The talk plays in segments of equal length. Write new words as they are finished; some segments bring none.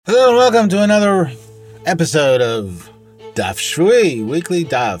Hello and welcome to another episode of Daf Shvui, weekly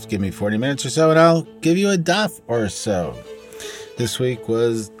daf. Give me 40 minutes or so and I'll give you a daf or so. This week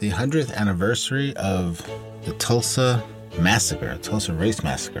was the 100th anniversary of the Tulsa Massacre, Tulsa Race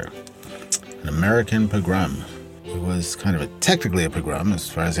Massacre, an American pogrom. It was kind of technically a pogrom. As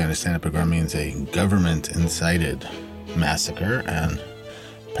far as I understand, a pogrom means a government-incited massacre, and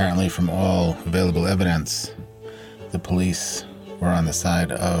apparently from all available evidence, the police were on the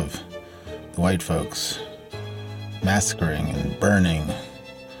side of the white folks massacring and burning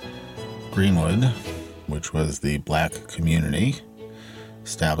Greenwood, which was the black community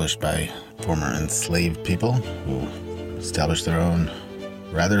established by former enslaved people who established their own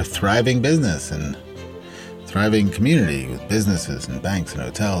rather thriving business and thriving community with businesses and banks and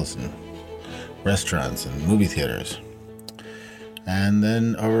hotels and restaurants and movie theaters. And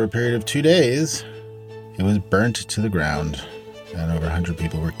then over a period of 2 days, it was burnt to the ground. And over 100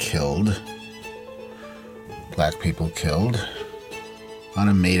 people were killed, black people killed, on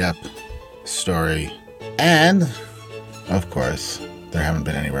a made-up story. And, of course, there haven't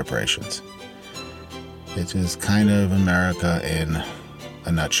been any reparations. It is kind of America in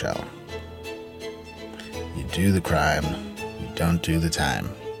a nutshell. You do the crime, you don't do the time.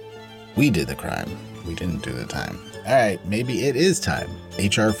 We did the crime, we didn't do the time. All right, maybe it is time.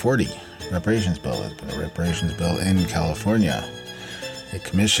 H.R. 40, reparations bill. There's been a reparations bill in California. A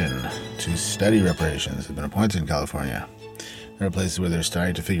commission to study reparations has been appointed in California. There are places where they're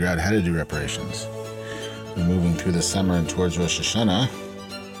starting to figure out how to do reparations. We're moving through the summer and towards Rosh Hashanah.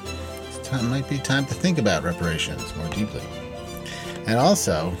 It might be time to think about reparations more deeply. And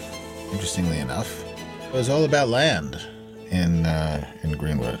also, interestingly enough, it was all about land in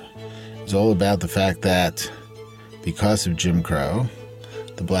Greenwood. It was all about the fact that because of Jim Crow,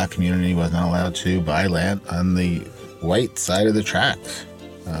 the black community was not allowed to buy land on the white side of the tracks.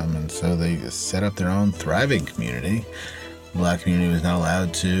 And so they set up their own thriving community. The black community was not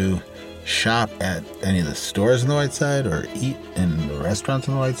allowed to shop at any of the stores on the white side or eat in the restaurants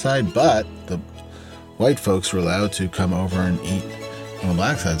on the white side, but the white folks were allowed to come over and eat on the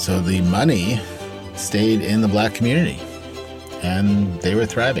black side. So the money stayed in the black community, and they were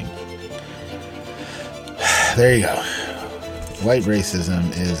thriving. There you go. White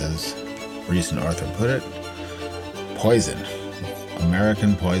racism is, as a recent author put it, poison,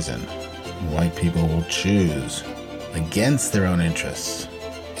 American poison. White people will choose against their own interests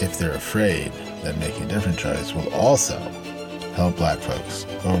if they're afraid that making a different choice will also help black folks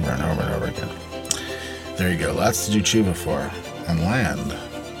over and over and over again. There you go. Lots to do tshuva for. And land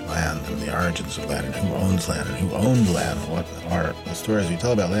and the origins of land and who owns land and who owned land. What are the stories we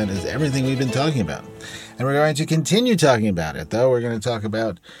tell about land is everything we've been talking about. And we're going to continue talking about it, though we're going to talk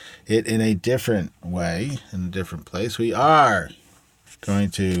about it in a different way, in a different place. We are going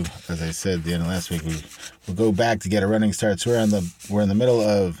to, as I said at the end of last week, we'll go back to get a running start. So we're in the middle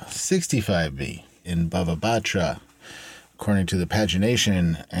of 65b in Bava Batra, according to the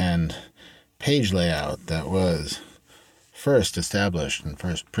pagination and page layout that was first established and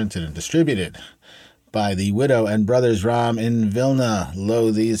first printed and distributed by the widow and brothers Ram in Vilna,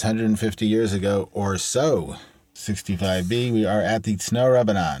 these 150 years ago or so. 65b, we are at the Tznor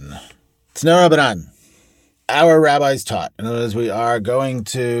Rabbanan. Tznor Rabbanan, our rabbis taught. In other words, we are going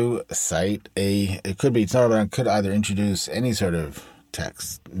to cite it could be, Tznor Rabbanan could either introduce any sort of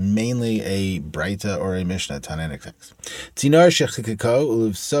text, mainly a Breita or a Mishnah, Tanaic text. Tzinor shechikako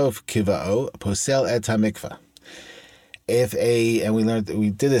ulivsof kivao posel et hamikvah. And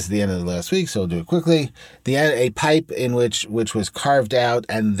we did this at the end of the last week, so I'll do it quickly. A pipe in which was carved out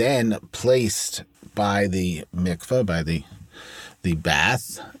and then placed by the mikveh, by the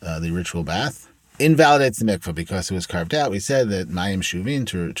bath, the ritual bath, invalidates the mikveh because it was carved out. We said that mayim shuvin,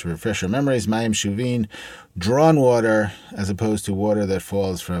 to refresh our memories, mayim shuvin, drawn water, as opposed to water that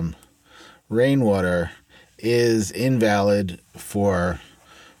falls from rainwater, is invalid for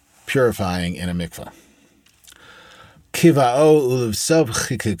purifying in a mikveh. Kivao ulivsob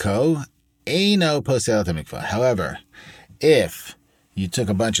chikiko eino posel mikveh. However, if you took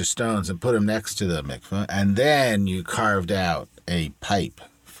a bunch of stones and put them next to the mikveh, and then you carved out a pipe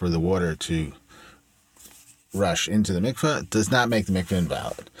for the water to rush into the mikveh, it does not make the mikveh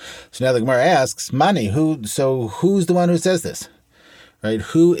invalid. So now the Gemara asks, Mani, who's the one who says this? Right?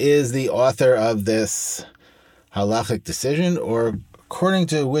 Who is the author of this halachic decision, or according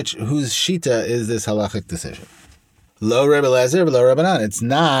to whose shita is this halachic decision? Lo Rebbe Lezer, lo Rabbanan. It's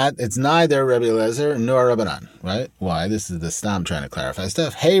neither Rebbe Lezer nor Rabbanan, right? Why? This is the Stam trying to clarify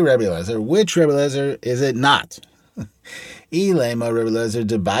stuff. Hey, Rebbe Lezer, which Rebbe Lezer is it not? Ilema Rebbe Lezer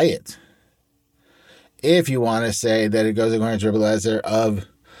debayit. If you want to say that it goes according to Rebbe Lezer of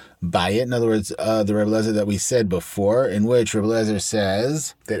by it. In other words, the Rebbe Eliezer that we said before, in which Rebbe Eliezer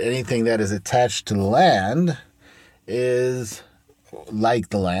says that anything that is attached to the land is like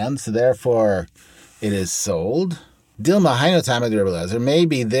the land, so therefore it is sold. Dilma Haino time of the Rebbe Eliezer.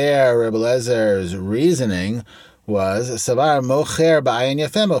 Maybe there Rebbe Eliezer's reasoning was Savar Mocher Ba'ayin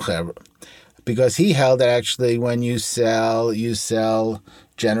Yafeh Mocher, because he held that actually when you sell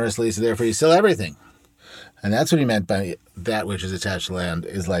generously, so therefore you sell everything. And that's what he meant by that which is attached to land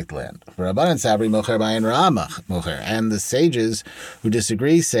is like the land. Rabbanan Sabri Mocher Ba'ayin Ra'ah Mocher. And the sages who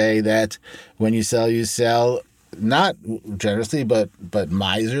disagree say that when you sell not generously, but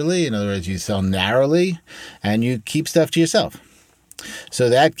miserly. In other words, you sell narrowly, and you keep stuff to yourself. So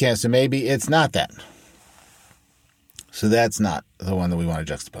maybe it's not that. So that's not the one that we want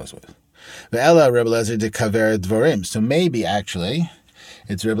to juxtapose with. Ve'ela Rebbe Eliezer de Kaver Dvorim. So maybe actually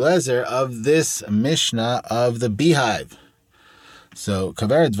it's Rebbe Eliezer of this Mishnah of the beehive. So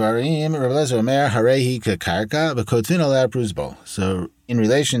Kaver Dvarim, Rebbe Eliezer Omer Harehi Kakarka V'Kotvin Alei Pruzbol. So in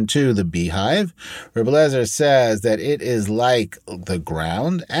relation to the beehive, Rebbe Eliezer says that it is like the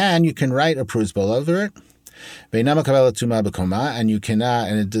ground, and you can write a pruzbol over it. And you cannot,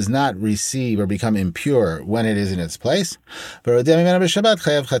 and it does not receive or become impure when it is in its place.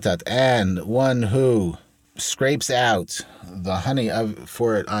 And one who scrapes out the honey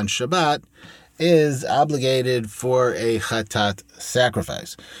for it on Shabbat is obligated for a chatat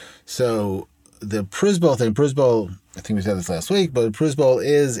sacrifice. So the pruzbol thing, I think we said this last week, but a pruzbol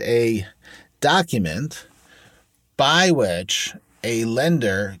is a document by which a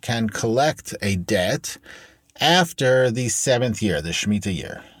lender can collect a debt after the 7th year, the Shemitah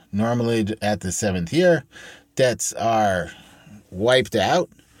year. Normally at the 7th year, debts are wiped out.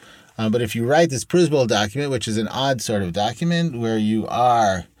 But if you write this pruzbol document, which is an odd sort of document where you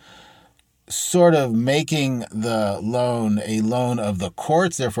are sort of making the loan a loan of the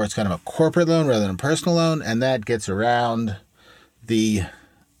courts, therefore it's kind of a corporate loan rather than a personal loan, and that gets around the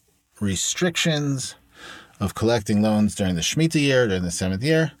restrictions of collecting loans during the Shemitah year, during the 7th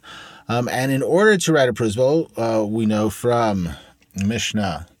year. And in order to write a pruzbol, we know from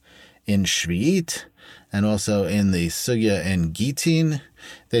Mishnah in Shvi'it and also in the Sugya and Gitin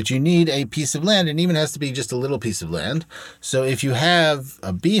that you need a piece of land, and even has to be just a little piece of land. So if you have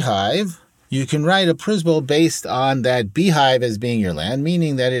a beehive, you can write a pruzbol based on that beehive as being your land,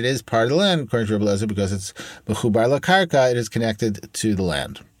 meaning that it is part of the land, according to Rebbe Eliezer, because it's b'chubar lakarka, it is connected to the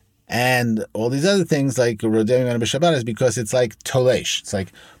land. And all these other things like Rodem Yimenu b'Shabbat is because it's like tolesh. It's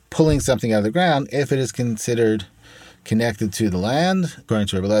like pulling something out of the ground if it is considered connected to the land, according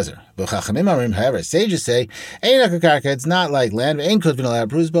to Rebbe Eliezer. But Chachamim Amrim, however, sages say, it's not like land. Ein kotvin alei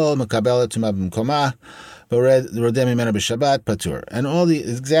pruzbol mekabela tuma b'mkoma. Rodem Yimenu b'Shabbat patur. And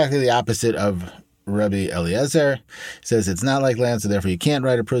exactly the opposite of Rabbi Eliezer. Says it's not like land, so therefore you can't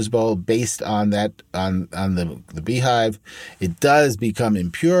write a pruzbol based on that, on the beehive. It does become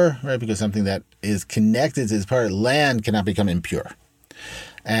impure, right? Because something that is connected to this part of land cannot become impure.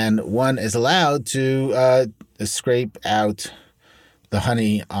 And one is allowed to scrape out the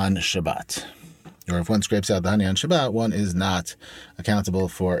honey on Shabbat. Or if one scrapes out the honey on Shabbat, one is not accountable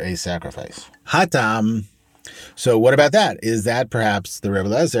for a sacrifice. Hatam. So what about that? Is that perhaps the Rebbe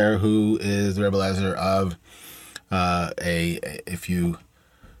Eliezer, who is the Rebbe Eliezer of if you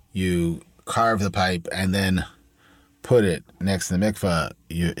carve the pipe and then put it next to the mikvah,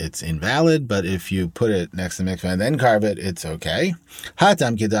 it's invalid, but if you put it next to the mikvah and then carve it, it's okay.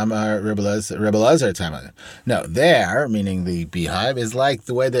 Hatam kedamar Rebbe Eliezer time. No, there, meaning the beehive, is like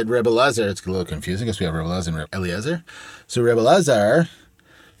the way that Rebbe Eliezer, it's a little confusing because we have Rebbe Eliezer and Rebbe Eliezer. So Rebbe Eliezer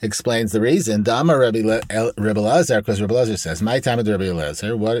explains the reason. Dama Rebbe Eliezer, because Rebbe Eliezer says, my time with Rebbe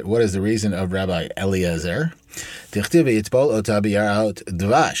Eliezer, what is the reason of Rabbi Eliezer? Tichtivi yitzbol ota b'yarot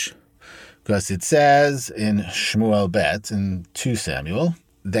dvash. Because it says in Shmuel Bet, in 2 Samuel,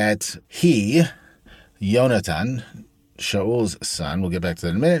 that he, Yonatan, Shaul's son, we'll get back to that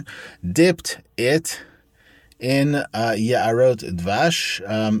in a minute, dipped it in Ya'arot Dvash,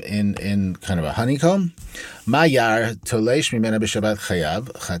 in kind of a honeycomb. Ma'yar tolesh mimena b'Shabbat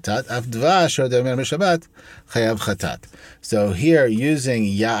chayav chatat, af dvash rodeh mimena b'Shabbat chayav chatat. So here, using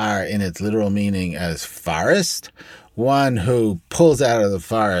Ya'ar in its literal meaning as forest, one who pulls out of the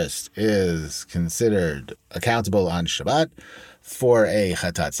forest is considered accountable on Shabbat for a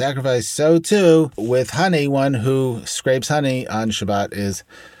chatat sacrifice. So too, with honey, one who scrapes honey on Shabbat is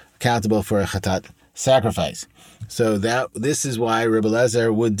accountable for a chatat sacrifice. So this is why Rebbe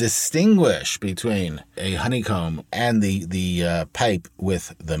Eliezer would distinguish between a honeycomb and the pipe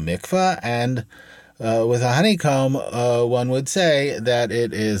with the mikvah, and with a honeycomb, one would say that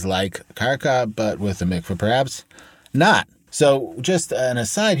it is like karka, but with the mikvah perhaps not. So just an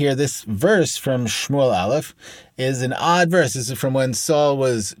aside here, this verse from Shmuel Aleph is an odd verse. This is from when Saul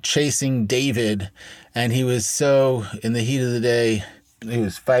was chasing David, and he was so, in the heat of the day, he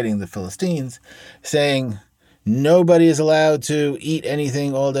was fighting the Philistines, saying, nobody is allowed to eat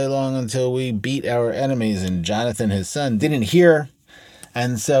anything all day long until we beat our enemies. And Jonathan, his son, didn't hear.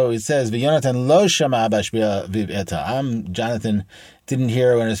 And so it says, V'Yonatan lo shama b'shmi'a v'eta'am. Jonathan didn't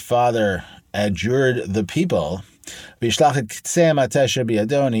hear when his father adjured the people. And he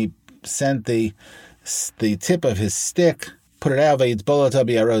sent the tip of his stick, put it out, and he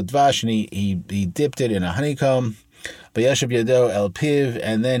dipped it in a honeycomb,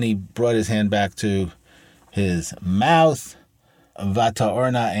 and then he brought his hand back to his mouth, and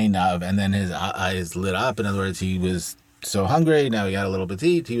then his eyes lit up. In other words, he was so hungry, now he got a little bit to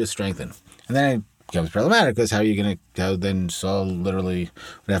eat, he was strengthened. And then it becomes problematic, because how then Saul literally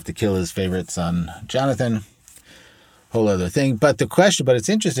would have to kill his favorite son, Jonathan. Whole other thing. But it's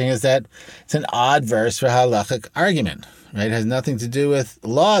interesting, is that it's an odd verse for halachic argument, right? It has nothing to do with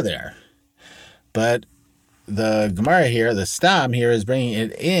law there. But the Gemara here, the Stam here, is bringing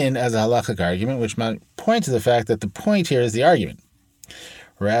it in as a halachic argument, which might point to the fact that the point here is the argument,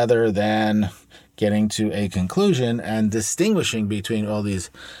 rather than getting to a conclusion and distinguishing between all these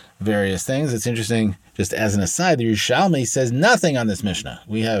various things. It's interesting, just as an aside, the Yerushalmi says nothing on this Mishnah.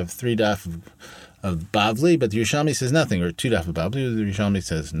 We have 3 daf of Bavli, but the Yerushalmi says nothing, or 2 daf of Bavli, the Yerushalmi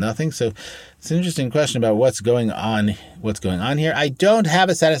says nothing. So it's an interesting question about what's going on here. I don't have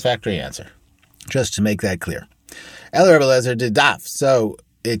a satisfactory answer, just to make that clear. El Rebbe Eliezer did daf, so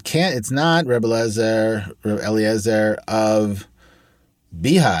it's not Rebbe Eliezer of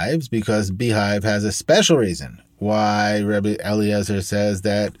beehives, because beehive has a special reason why Rebbe Eliezer says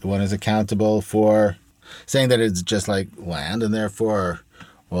that one is accountable for saying that it's just like land, and therefore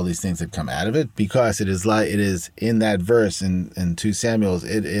all these things that come out of it, because it is in that verse in 2 Samuels,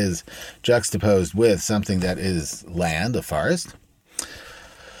 it is juxtaposed with something that is land, a forest.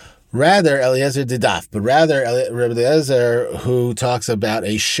 Rather, Eliezer didaf, but rather Rebbe Eliezer, who talks about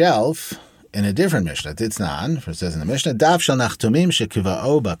a shelf in a different Mishnah, Titzanan, for it says in the Mishnah, Daf shel nachtomim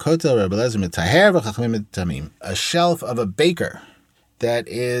shekiva'o bakotel Rebbe Eliezer mitaher v'chachamim mitamim, a shelf of a baker that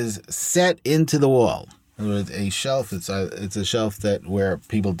is set into the wall. In other words, a shelf, it's a shelf where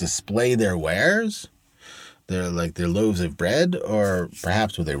people display their wares. They're like their loaves of bread, or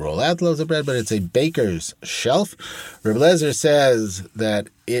perhaps where they roll out loaves of bread, but it's a baker's shelf. Rebbe Eliezer says that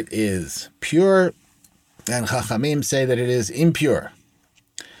it is pure, and Chachamim say that it is impure.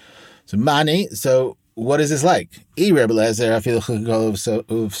 So what is this like? So if the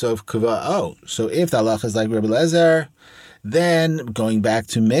halacha is like Rebbe Eliezer, then going back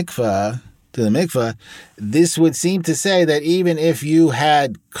to the mikvah, this would seem to say that even if you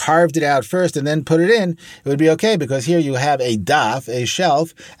had carved it out first and then put it in, it would be okay, because here you have a daf, a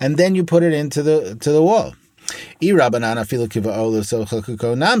shelf, and then you put it into the wall.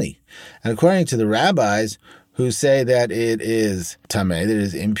 And according to the rabbis, who say that it is tameh, that it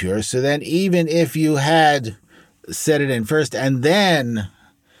is impure, so then even if you had set it in first and then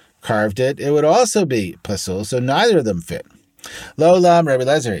carved it, it would also be pasul, so neither of them fit. Lo lam Rebbe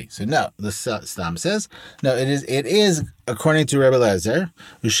Eliezer. So no, the Stam says, no, it is according to Rebbe Eliezer,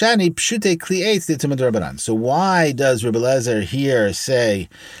 Ushani pshute kli'etz ditamad rabbanan. So why does Rebbe Eliezer here say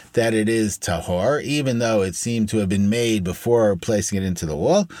that it is tahor, even though it seemed to have been made before placing it into the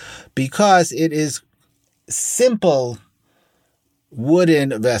wall? Because it is simple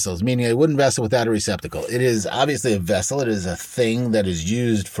wooden vessels, meaning a wooden vessel without a receptacle. It is obviously a vessel. It is a thing that is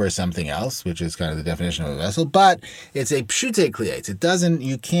used for something else, which is kind of the definition of a vessel, but it's a pshute kli'etz.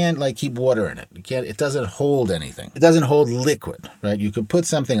 You can't like keep water in it. It doesn't hold anything. It doesn't hold liquid, right? You could put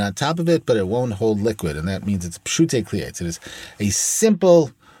something on top of it, but it won't hold liquid, and that means it's pshute kli'etz. It is a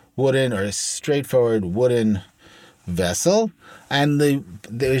simple wooden, or a straightforward wooden vessel, and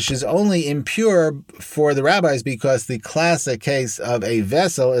which is only impure for the rabbis because the classic case of a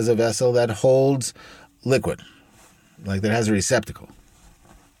vessel is a vessel that holds liquid, like that has a receptacle.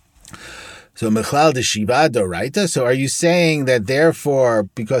 So mechlal de shiva doraita. So are you saying that therefore,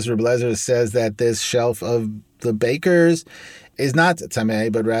 because Rebbe Eliezer says that this shelf of the bakers is not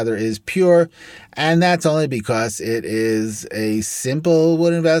tameh, but rather is pure, and that's only because it is a simple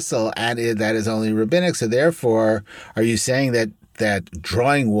wooden vessel, and that is only rabbinic. So therefore, are you saying that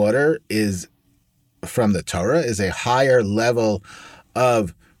drawing water is from the Torah is a higher level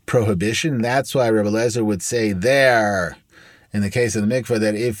of prohibition? That's why Rebbe Eliezer would say there, in the case of the mikveh,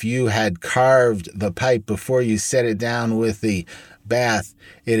 that if you had carved the pipe before you set it down with the bath,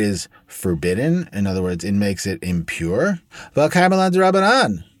 it is forbidden. In other words, it makes it impure. V'al karmelan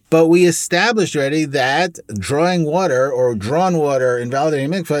d'Rabbanan. But we established already that drawing water or drawn water invalidating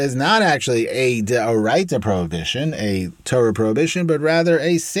mikvah is not actually a deoraita prohibition, a Torah prohibition, but rather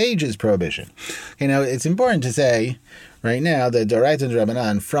a sage's prohibition. Okay, now it's important to say right now that deoraita and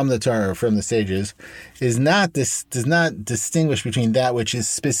Rabbanan from the Torah, from the sages, does not distinguish between that which is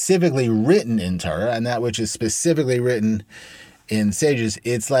specifically written in Torah and that which is specifically written in sages.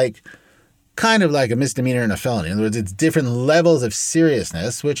 It's kind of like a misdemeanor and a felony. In other words, it's different levels of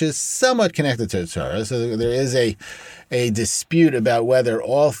seriousness, which is somewhat connected to the Torah. So there is a dispute about whether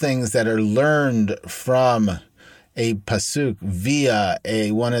all things that are learned from a pasuk via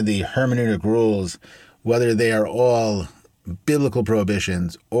one of the hermeneutic rules, whether they are all biblical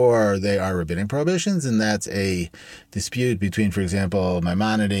prohibitions or they are rabbinic prohibitions, and that's a dispute between, for example,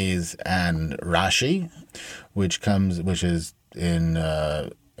 Maimonides and Rashi, which is in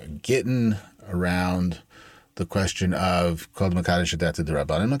Gittin around the question of Kol Makadesh Adat to the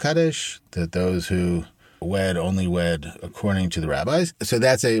Rabbanan Makadesh, that those who only wed according to the rabbis. So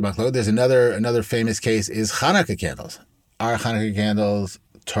that's a machlok. There's another famous case is Hanukkah candles. Are Hanukkah candles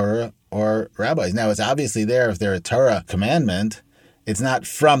Torah or rabbis? Now, it's obviously there if they're a Torah commandment. It's not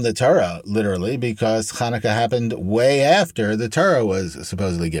from the Torah, literally, because Hanukkah happened way after the Torah was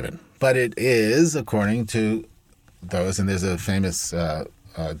supposedly given. But it is, according to those, and there's a famous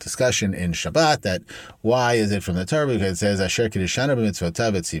discussion in Shabbat that why is it from the Torah? Because it says Asher Kiddushanu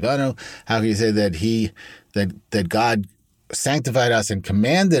b'mitzvotav etzivanu. How can you say that God sanctified us and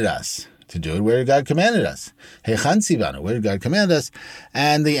commanded us to do it? Where did God command us? Heichan tzivanu. Where did God command us?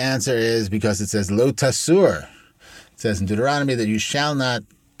 And the answer is because it says lo tasur. It says in Deuteronomy that you shall not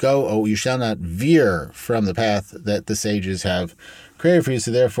you shall not veer from the path that the sages have created for you.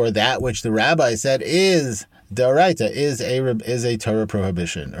 So therefore, that which the rabbi said is Deoraita is a Torah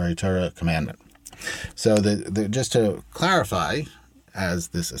prohibition or a Torah commandment. So just to clarify, as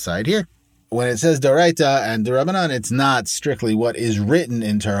this aside here, when it says Deoraita and D'Rabbanan, it's not strictly what is written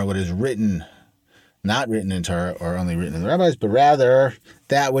in Torah, what is not written in Torah or only written in the rabbis, but rather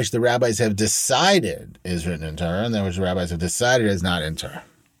that which the rabbis have decided is written in Torah and that which the rabbis have decided is not in Torah.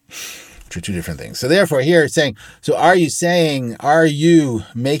 Which are two different things. So therefore here it's saying, are you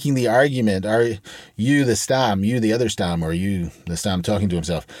making the argument, are you the Stam, you the other Stam, or you the Stam talking to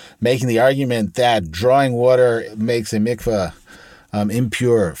himself, making the argument that drawing water makes a mikvah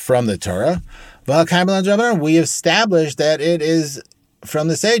impure from the Torah? We established that it is from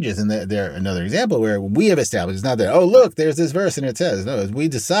the sages. And there another example where we have established, it's not that, look, there's this verse and it says, no, we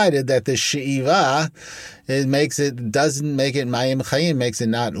decided that the she'iva, doesn't make it mayim chayim, makes it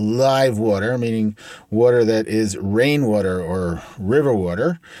not live water, meaning water that is rainwater or river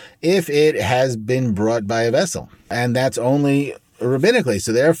water, if it has been brought by a vessel. And that's only rabbinically.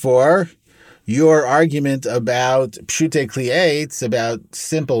 So therefore, your argument about pshute kli'etz, about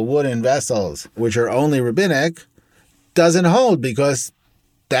simple wooden vessels, which are only rabbinic, doesn't hold because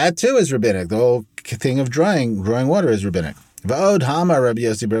that too is rabbinic. The whole thing of drawing water is rabbinic. And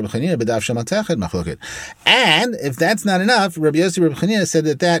if that's not enough, Rabbi Yossi Rabbi Chanina said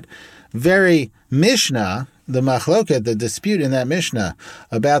that very Mishnah, the machloket, the dispute in that Mishnah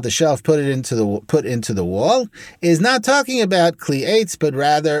about the shelf put into the wall, is not talking about kli'etz, but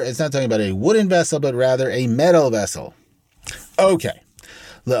rather it's not talking about a wooden vessel, but rather a metal vessel. Okay.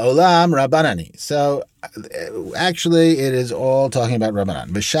 Le'olam Rabbanani. So actually, it is all talking about Rabbanan.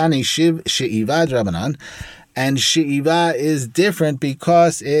 B'shani she'ivad Rabbanan. And she'iva is different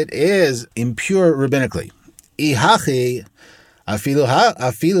because it is impure rabbinically. Ihachi afilu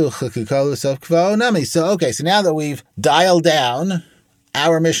chukikalu sof kva onami. So now that we've dialed down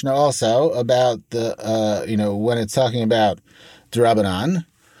our Mishnah also about the when it's talking about D'Rabbanan,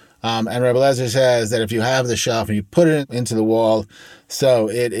 and Rebbe Lezer says that if you have the shelf and you put it into the wall, so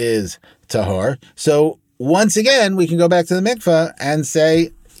it is tahor. So once again, we can go back to the mikvah and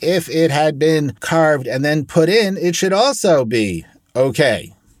say, if it had been carved and then put in, it should also be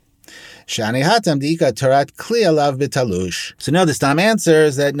okay. Shani hatam diika torat kli alav b'talush. So no, the Stam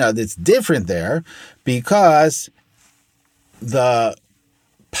answers that no, it's different there because the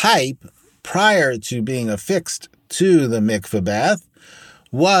pipe prior to being affixed to the mikvah bath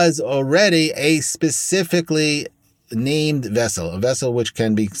was already a specifically named vessel, a vessel which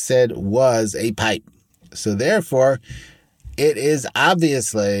can be said was a pipe. So therefore, it is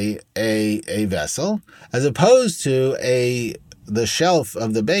obviously a vessel, as opposed to the shelf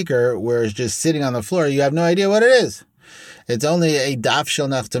of the baker where it's just sitting on the floor. You have no idea what it is. It's only a daf shel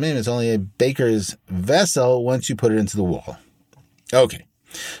nachtamim. It's only a baker's vessel once you put it into the wall. Okay.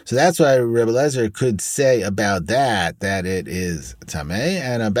 So that's why Rebbe Lezer could say about that it is tameh,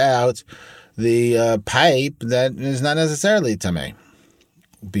 and about the pipe that is not necessarily tameh.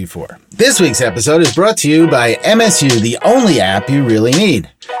 before. This week's episode is brought to you by MSU, the only app you really need.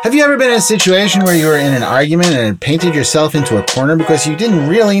 Have you ever been in a situation where you were in an argument and painted yourself into a corner because you didn't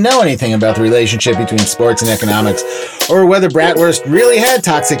really know anything about the relationship between sports and economics, or whether bratwurst really had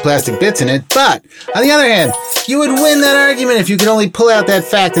toxic plastic bits in it? But, on the other hand, you would win that argument if you could only pull out that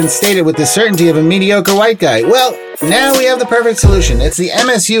fact and state it with the certainty of a mediocre white guy. Well, now we have the perfect solution. It's the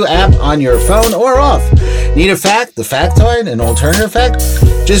MSU app on your phone or off. Need a fact, the factoid, an alternative fact?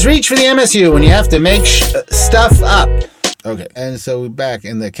 Just reach for the MSU when you have to make stuff up. Okay, and so back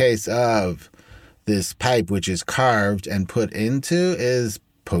in the case of this pipe, which is carved and put into, is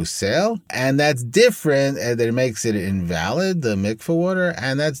post-sale, and that's different, and that it makes it invalid, the mikveh water,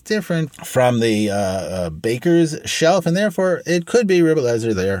 and that's different from the baker's shelf, and therefore it could be Rebbe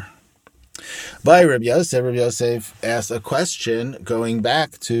Lezer there. By Rebbe Yosef asked a question going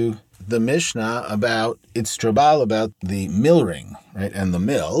back to the Mishnah about Itztrabal, about the mill ring, right, and the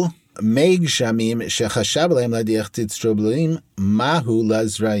mill. Meig shamim shechashav lehem ladiach titztroblim mahu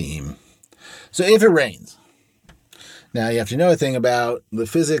lazraim. So if it rains, now you have to know a thing about the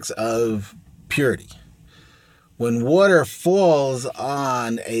physics of purity. When water falls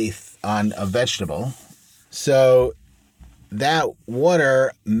on a vegetable, so that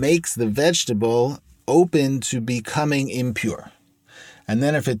water makes the vegetable open to becoming impure. And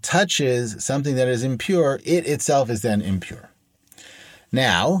then if it touches something that is impure, it itself is then impure.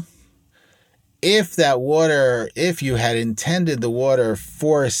 Now, if you had intended the water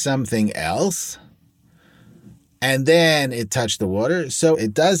for something else, and then it touched the water, so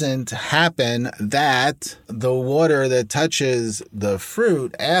it doesn't happen that the water that touches the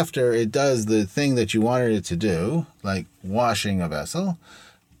fruit after it does the thing that you wanted it to do, like washing a vessel,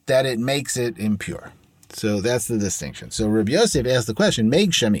 that it makes it impure. So that's the distinction. So Rabbi Yosef asked the question,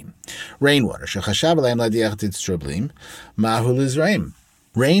 Meig shamim, rainwater, shechashav lehem ladiach titztroblim, mahu lizraim.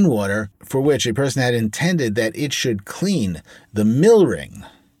 Rainwater for which a person had intended that it should clean the mill ring.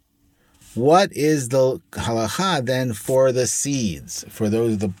 What is the halacha then for the seeds, for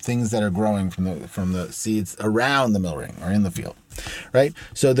the things that are growing from the seeds around the mill ring or in the field, right?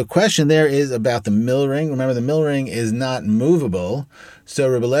 So the question there is about the mill ring. Remember, the mill ring is not movable. So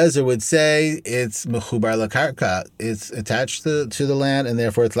Rebbe Lezer would say it's mechubar lakarka. It's attached to the land, and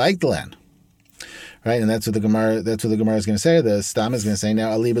therefore it's like the land. Right, and that's what the Gemara is going to say. The Stam is going to say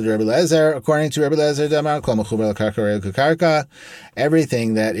now. Alibad Rebbe Lezer, according to Rebbe Lezer, Damar Kol Mechubar Karka,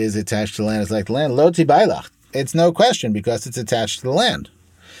 everything that is attached to the land is like the land. Lo Tibailach, it's no question because it's attached to the land.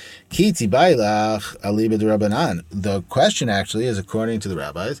 Ki Tibailach Alibad Rabbanan. The question actually is according to the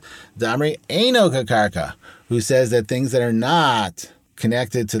rabbis. Damri Eino Kakarka, who says that things that are not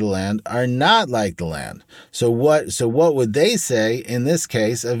connected to the land are not like the land. So what would they say in this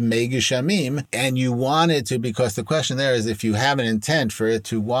case of Meig shamim? And you want it to, because the question there is if you have an intent for it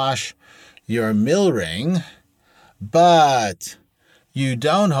to wash your mill ring, but you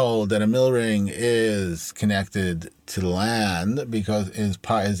don't hold that a mill ring is connected to the land because is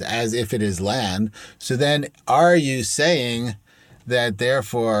as if it is land. So then are you saying that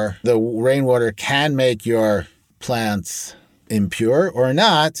therefore the rainwater can make your plants impure or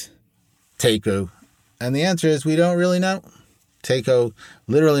not? Teku. And the answer is we don't really know. Teku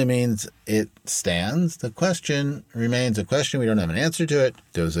literally means it stands. The question remains a question. We don't have an answer to it.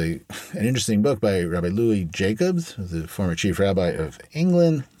 There was an interesting book by Rabbi Louis Jacobs, the former chief rabbi of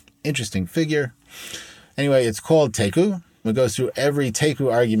England. Interesting figure. Anyway, it's called Teku. It goes through every Teku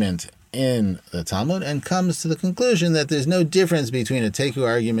argument in the Talmud and comes to the conclusion that there's no difference between a Teku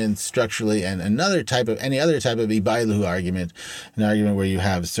argument structurally and any other type of Ibailahu argument, an argument where you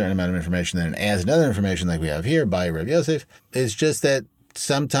have a certain amount of information and then adds another information like we have here by Rabbi Yosef. It's just that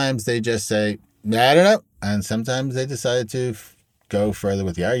sometimes they just say, I don't know, and sometimes they decide to go further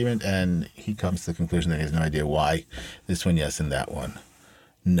with the argument, and he comes to the conclusion that he has no idea why this one yes and that one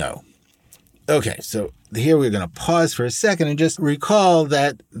no. Okay, so here we're going to pause for a second and just recall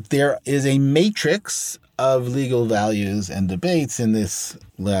that there is a matrix of legal values and debates in this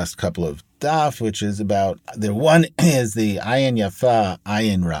last couple of daf, which is about, the one is the Ayin Yafa,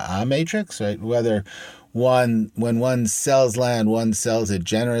 Ayin Ra'ah matrix, right? Whether when one sells land, one sells it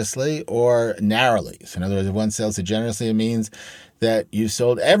generously or narrowly. So in other words, if one sells it generously, it means that you've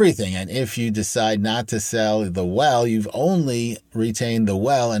sold everything. And if you decide not to sell the well, you've only retained the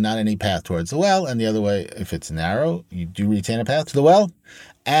well and not any path towards the well. And the other way, if it's narrow, you do retain a path to the well.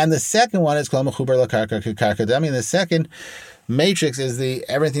 And the second one is called Mechubar Lakarka Karka Dami. And the second matrix is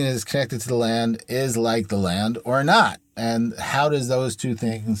everything that is connected to the land is like the land or not. And how does those two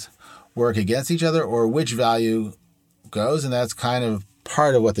things work against each other, or which value goes? And that's kind of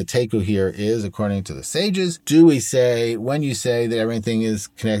part of what the teku here is, according to the sages. Do we say, when you say that everything is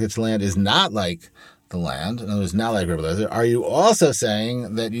connected to land is not like the land, in other words, not like Rebbe Eliezer, are you also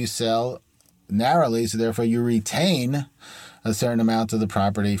saying that you sell narrowly, so therefore you retain a certain amount of the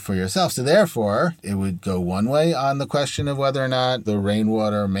property for yourself? So therefore, it would go one way on the question of whether or not the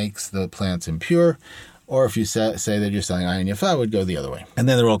rainwater makes the plants impure, or if you say that you're selling ayin yafa, it would go the other way. And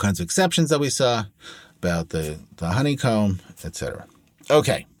then there are all kinds of exceptions that we saw about the honeycomb, etc.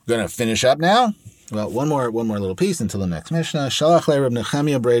 Okay, we're going to finish up now. Well, one more little piece until the next Mishnah. Shalach le Reb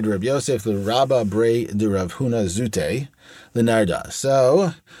Nechemia brei de Reb Yosef le Rabba brei de Rav Huna zute le Narda.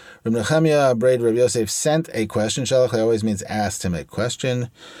 So Reb Nechemia brei de Reb Yosef sent a question. Shalach le always means asked him a question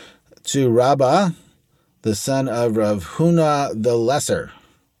to Rabba, the son of Rav Huna the Lesser.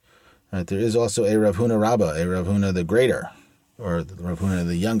 Right, there is also a Rav Huna Rabba, a Rav Huna the Greater, or the Rav Huna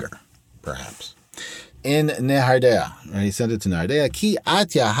the Younger, perhaps. In Nehardea, right, he sent it to Nehardea. Ki at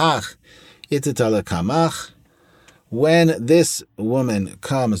yahach itetala kamach. When this woman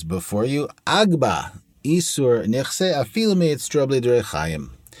comes before you, agba isur nichse afilu meitztrobli derechayim.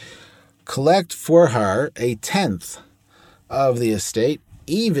 Collect for her 1/10 of the estate,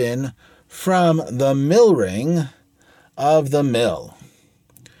 even from the mill ring of the mill.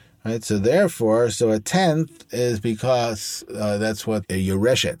 Right, so therefore, 1/10 is because that's what a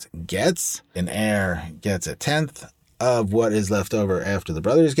Yoreshet gets. An heir gets 1/10 of what is left over after the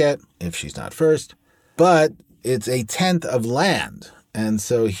brothers get, if she's not first. But it's 1/10 of land. And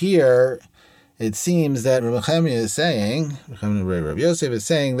so here, it seems that Reb Nechemia is saying, Reb Yosef is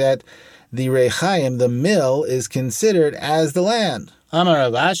saying that the Rechaim, the mill, is considered as the land. Amar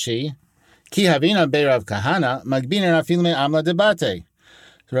Rav Ashi, ki havina be Rav Kahana, magbina afil me amla debate.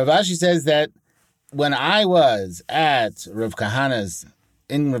 Rav Ashi says that when I was at Rav Kahana's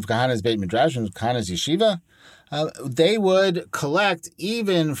Beit Midrash, Rav Kahana's yeshiva, they would collect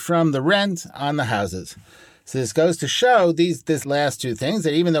even from the rent on the houses. So this goes to show this last two things,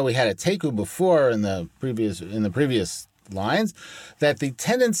 that even though we had a teku before in the previous lines, that the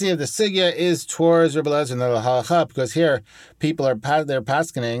tendency of the sugya is towards Rebbe Eliezer and the halacha, because here people they're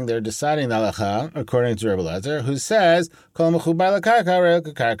paskening, they're deciding the halacha according to Rebbe Eliezer, who says kol mechubar lakarka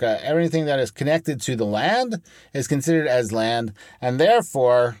karka, everything that is connected to the land is considered as land, and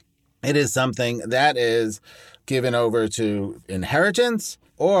therefore it is something that is given over to inheritance.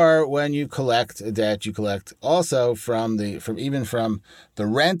 Or when you collect a debt, you collect also from the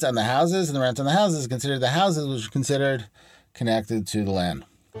rent on the houses, and the rent on the houses is considered the houses, which are considered connected to the land.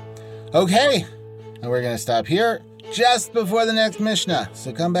 Okay, and we're going to stop here just before the next Mishnah.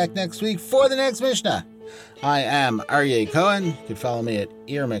 So come back next week for the next Mishnah. I am Aryeh Cohen. You can follow me at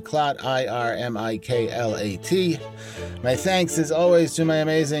Irmiklat, IRMIKLAT. My thanks, as always, to my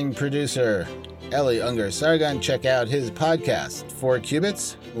amazing producer, Eli Unger Sargon. Check out his podcast, 4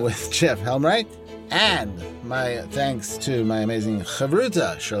 Cubits, with Jeff Helmreich. And my thanks to my amazing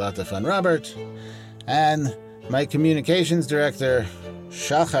chavruta, Charlotte Van Robert. And my communications director,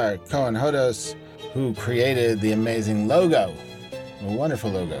 Shachar Cohen Hodos, who created the amazing logo, a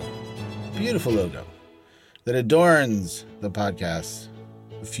wonderful logo, beautiful logo, that adorns the podcast.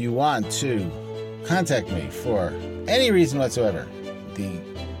 If you want to contact me for any reason whatsoever, the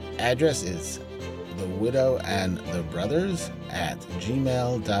address is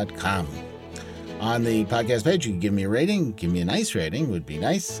thewidowandthebrothers@gmail.com. On the podcast page, you can give me a rating. Give me a nice rating, would be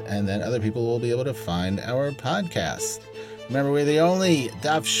nice, and then other people will be able to find our podcast. Remember, we're the only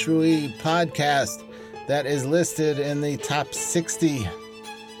Daf Shrui podcast that is listed in the top 60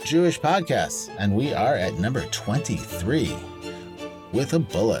 Jewish podcasts, and we are at number 23 with a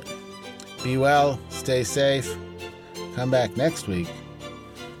bullet. Be well, stay safe. Come back next week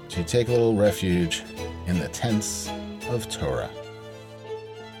to take a little refuge in the tents of Torah.